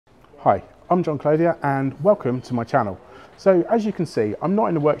Hi, I'm Clothier and welcome to my channel. So as you can see, I'm not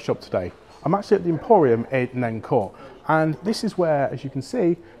in the workshop today. I'm actually at the Emporium in Nen Court, and this is where, as you can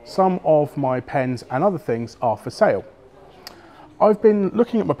see, some of my pens and other things are for sale. I've been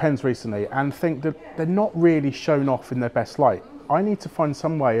looking at my pens recently and think that they're not really shown off in their best light. I need to find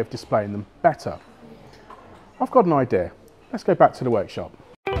some way of displaying them better. I've got an idea. Let's go back to the workshop.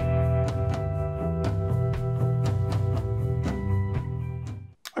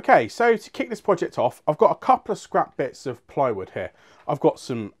 Okay, so to kick this project off, I've got a couple of scrap bits of plywood here. I've got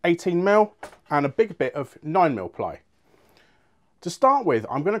some 18mm and a big bit of 9mm ply. To start with,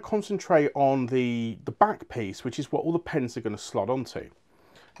 I'm going to concentrate on the back piece, which is what all the pens are going to slot onto.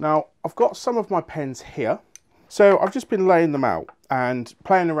 Now, I've got some of my pens here, so I've just been laying them out and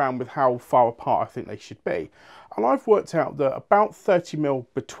playing around with how far apart I think they should be. And I've worked out that about 30mm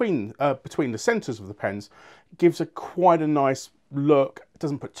between the centres of the pens gives quite a nice look. It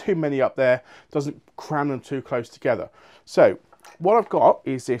doesn't put too many up there, doesn't cram them too close together. So what I've got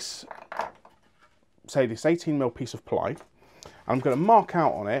is this 18mm piece of ply. I'm going to mark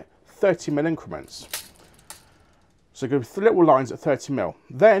out on it 30mm increments. So go with little lines at 30mm.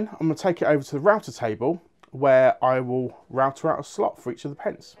 Then I'm going to take it over to the router table where I will router out a slot for each of the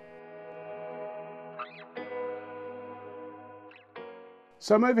pens.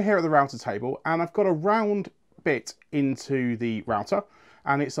 So I'm over here at the router table and I've got a round bit into the router,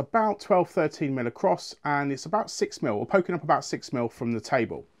 and it's about 12-13mm across, and it's about 6mm, or poking up about 6mm from the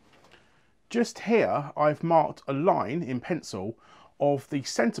table. Just here I've marked a line in pencil of the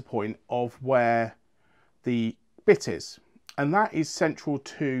centre point of where the bit is, and that is central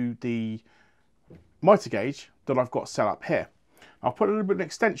to the mitre gauge that I've got set up here. I'll put a little bit of an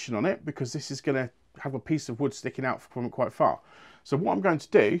extension on it because this is going to have a piece of wood sticking out from it quite far. So what I'm going to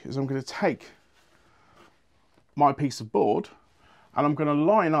do is I'm going to take my piece of board and I'm going to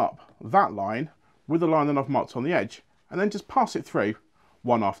line up that line with the line that I've marked on the edge, and then just pass it through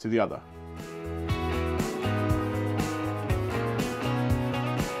one after the other.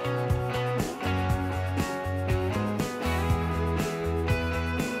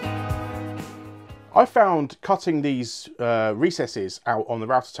 I found cutting these recesses out on the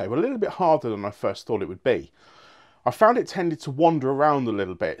router table a little bit harder than I first thought it would be. I found it tended to wander around a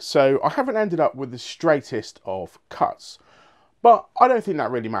little bit, so I haven't ended up with the straightest of cuts. But I don't think that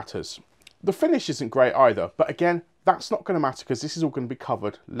really matters. The finish isn't great either, but again, that's not going to matter because this is all going to be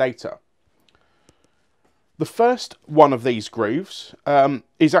covered later. The first one of these grooves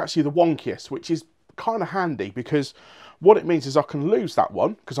is actually the wonkiest, which is kind of handy because what it means is I can lose that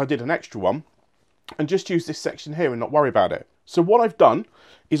one, because I did an extra one, and just use this section here and not worry about it. So what I've done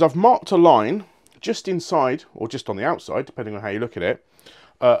is I've marked a line just inside, or just on the outside, depending on how you look at it,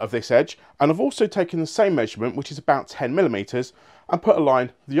 of this edge, and I've also taken the same measurement, which is about 10mm, and put a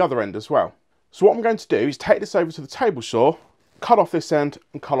line the other end as well. So what I'm going to do is take this over to the table saw, cut off this end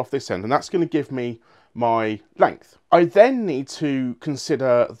and cut off this end, and that's going to give me my length. I then need to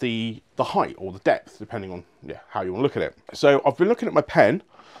consider the height or the depth, depending on how you want to look at it. So I've been looking at my pen,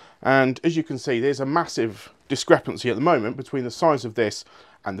 and as you can see, there's a massive discrepancy at the moment between the size of this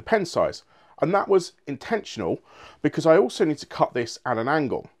and the pen size. And that was intentional because I also need to cut this at an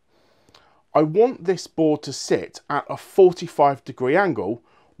angle. I want this board to sit at a 45-degree angle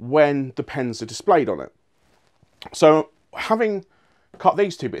when the pens are displayed on it. So having cut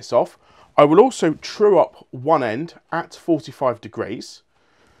these two bits off, I will also true up one end at 45 degrees.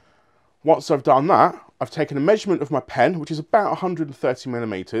 Once I've done that, I've taken a measurement of my pen, which is about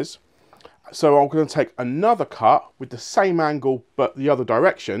 130mm. So I'm going to take another cut with the same angle but the other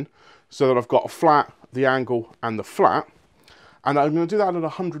direction, so that I've got a flat, the angle and the flat. And I'm going to do that at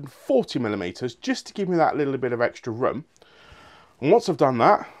 140mm just to give me that little bit of extra room. And once I've done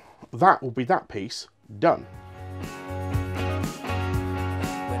that, that will be that piece done.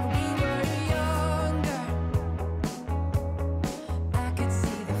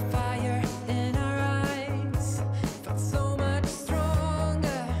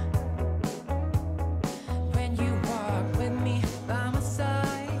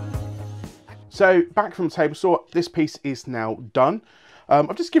 So back from the table saw, this piece is now done.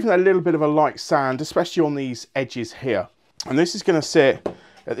 I've just given it a little bit of a light sand, especially on these edges here. And this is going to sit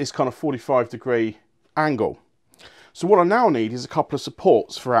at this kind of 45-degree angle. So what I now need is a couple of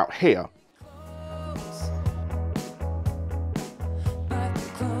supports for out here.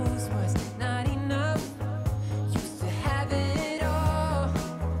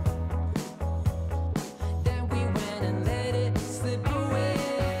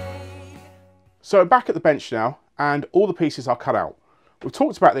 So I'm back at the bench now, and all the pieces are cut out. We've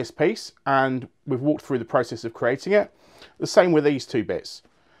talked about this piece and we've walked through the process of creating it. The same with these two bits.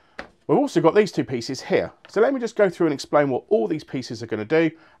 We've also got these two pieces here. So let me just go through and explain what all these pieces are going to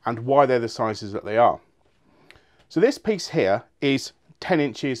do and why they're the sizes that they are. So this piece here is 10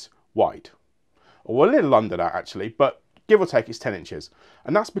 inches wide, or a little under that actually, but give or take it's 10 inches.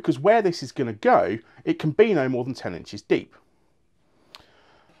 And that's because where this is going to go, it can be no more than 10 inches deep.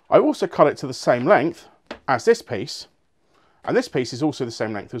 I also cut it to the same length as this piece, and this piece is also the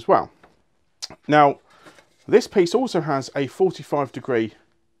same length as well. Now, this piece also has a 45-degree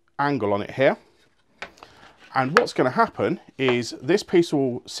angle on it here, and what's going to happen is this piece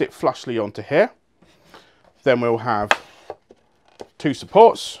will sit flushly onto here. Then we'll have two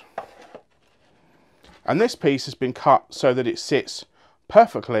supports, and this piece has been cut so that it sits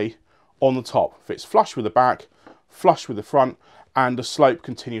perfectly on the top, fits flush with the back, flush with the front, and the slope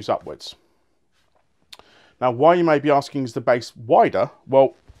continues upwards. Now, why, you may be asking, is the base wider?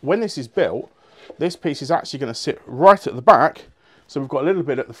 Well, when this is built, this piece is actually going to sit right at the back, so we've got a little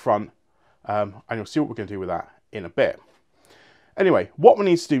bit at the front, and you'll see what we're going to do with that in a bit. Anyway, what we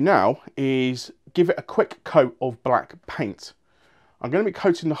need to do now is give it a quick coat of black paint. I'm going to be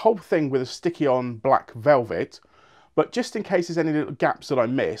coating the whole thing with a sticky-on black velvet, but just in case there's any little gaps that I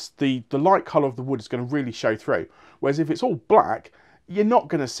missed, the light colour of the wood is going to really show through. Whereas if it's all black, you're not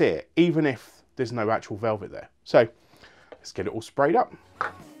going to see it, even if there's no actual velvet there. So let's get it all sprayed up.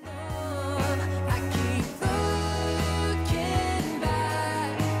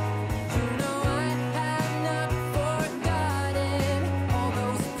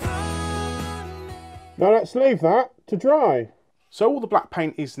 Now let's leave that to dry. So all the black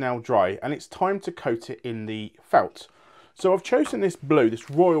paint is now dry, and it's time to coat it in the felt. So I've chosen this blue, this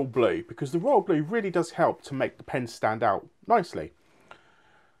royal blue, because the royal blue really does help to make the pen stand out nicely.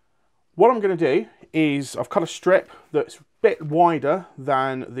 What I'm going to do is I've cut a strip that's a bit wider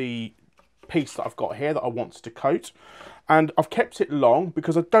than the piece that I've got here that I want to coat, and I've kept it long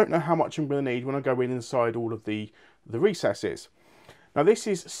because I don't know how much I'm going to need when I go inside all of the recesses. Now this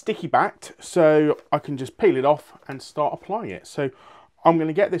is sticky backed, so I can just peel it off and start applying it. So I'm going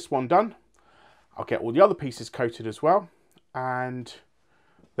to get this one done. I'll get all the other pieces coated as well, and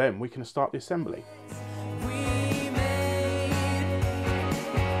then we can start the assembly.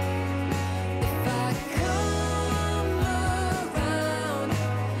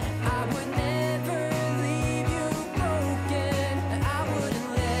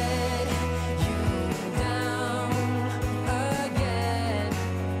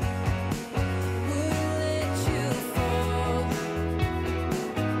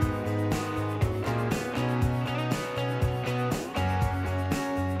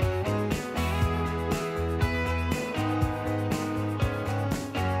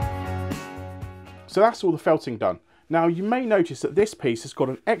 So that's all the felting done. Now you may notice that this piece has got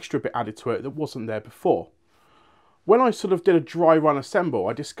an extra bit added to it that wasn't there before. When I sort of did a dry run assemble,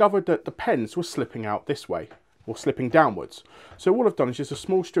 I discovered that the pens were slipping out this way, or slipping downwards. So all I've done is just a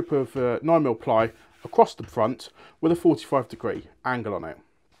small strip of 9mm ply across the front with a 45-degree angle on it.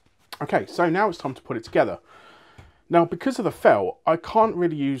 Okay, so now it's time to put it together. Now because of the felt, I can't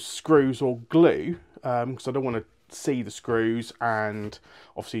really use screws or glue, because I don't want to see the screws, and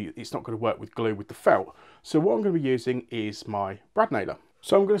obviously it's not going to work with glue with the felt. So what I'm going to be using is my brad nailer.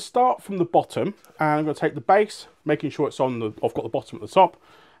 So I'm going to start from the bottom, and I'm going to take the base, making sure it's on the, I've got the bottom at the top,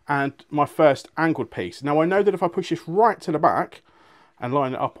 and my first angled piece. Now I know that if I push this right to the back and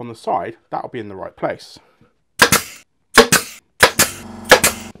line it up on the side, that'll be in the right place.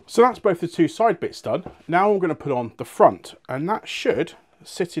 So that's both the two side bits done. Now I'm going to put on the front, and that should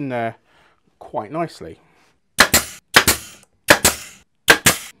sit in there quite nicely.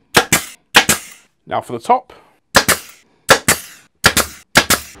 Now for the top.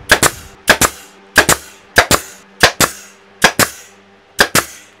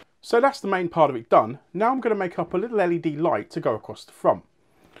 So that's the main part of it done. Now I'm going to make up a little LED light to go across the front.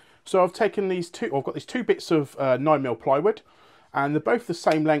 So I've taken these two, I've got these two bits of 9mm plywood, and they're both the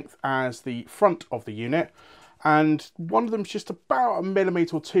same length as the front of the unit, and one of them's just about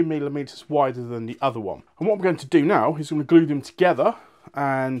 1mm or 2mm wider than the other one. And what I'm going to do now is I'm going to glue them together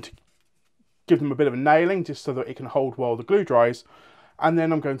and give them a bit of a nailing just so that it can hold while the glue dries, and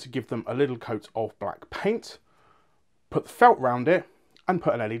then I'm going to give them a little coat of black paint, put the felt round it, and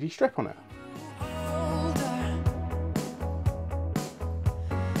put an LED strip on it.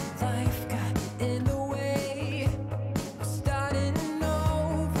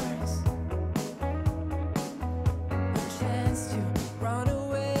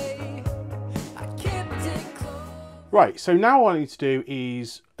 Right, so now what I need to do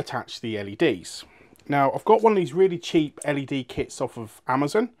is attach the LEDs. Now I've got one of these really cheap LED kits off of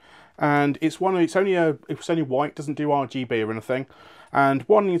Amazon, and it's only white, doesn't do RGB or anything, And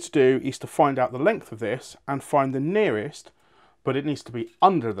what I need to do is to find out the length of this and find the nearest, but it needs to be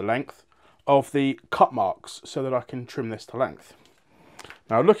under the length of the cut marks so that I can trim this to length.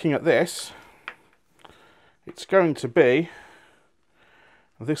 Now looking at this, it's going to be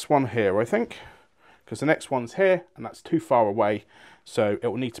this one here, I think, because the next one's here and that's too far away, so it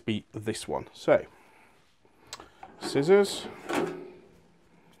will need to be this one. So scissors.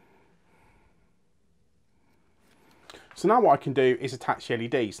 So now what I can do is attach the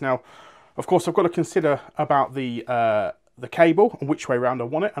LEDs. Now, of course, I've got to consider about the cable and which way round I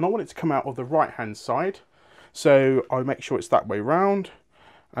want it, and I want it to come out of the right-hand side. So I make sure it's that way round,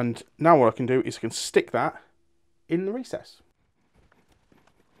 and now what I can do is I can stick that in the recess.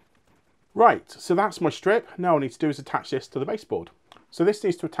 Right, so that's my strip. Now all I need to do is attach this to the baseboard. So this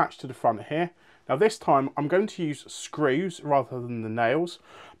needs to attach to the front here. Now this time I'm going to use screws rather than the nails,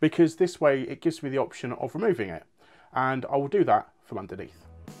 because this way it gives me the option of removing it. And I will do that from underneath.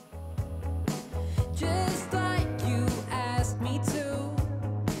 Just like you asked me to.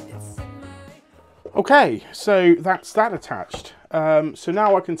 Okay, so that's that attached. So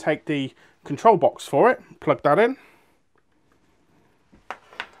now I can take the control box for it, plug that in,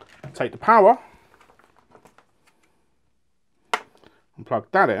 take the power, and plug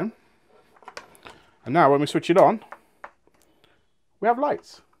that in. And now when we switch it on, we have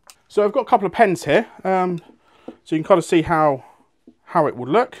lights. So I've got a couple of pens here. So you can kind of see how it would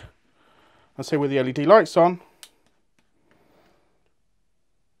look. And see with the LED lights on,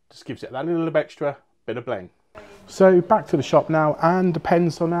 just gives it that little bit extra bit of bling. So back to the shop now, and the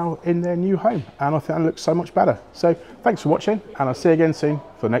pens are now in their new home, and I think that looks so much better. So thanks for watching, and I'll see you again soon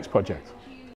for the next project.